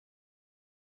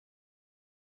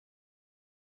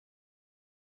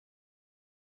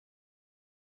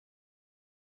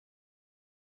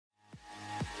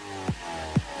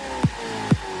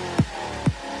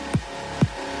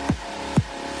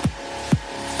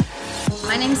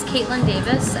My name is Caitlin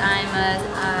Davis. I'm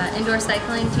an indoor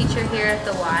cycling teacher here at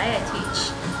the Y. I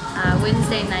teach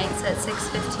Wednesday nights at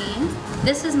 6:15.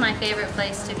 This is my favorite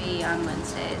place to be on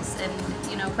Wednesdays,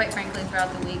 and quite frankly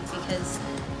throughout the week, because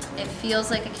it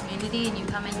feels like a community, and you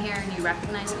come in here and you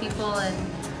recognize people, and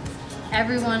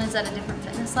everyone is at a different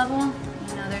fitness level.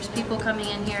 There's people coming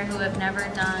in here who have never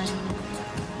done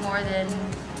more than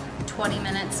 20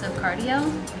 minutes of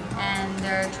cardio, and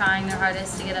they're trying their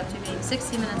hardest to get up to being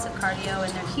 60 minutes of cardio,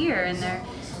 and they're here and they're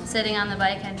sitting on the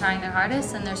bike and trying their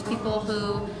hardest. And there's people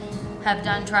who have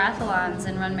done triathlons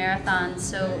and run marathons.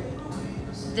 So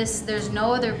there's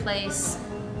no other place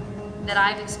that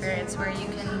I've experienced where you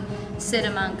can sit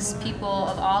amongst people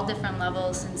of all different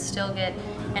levels and still get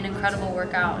an incredible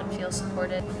workout and feel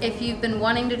supported. If you've been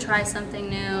wanting to try something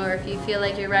new, or if you feel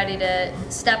like you're ready to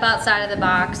step outside of the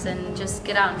box and just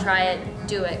get out and try it,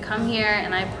 do it. Come here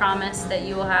and I promise that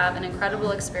you will have an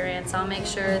incredible experience. I'll make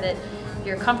sure that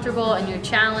you're comfortable and you're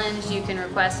challenged. You can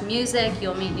request music,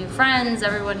 you'll meet new friends,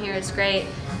 everyone here is great.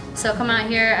 So come out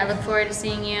here, I look forward to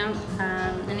seeing you.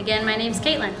 And again, my name's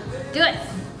Caitlin. Do it!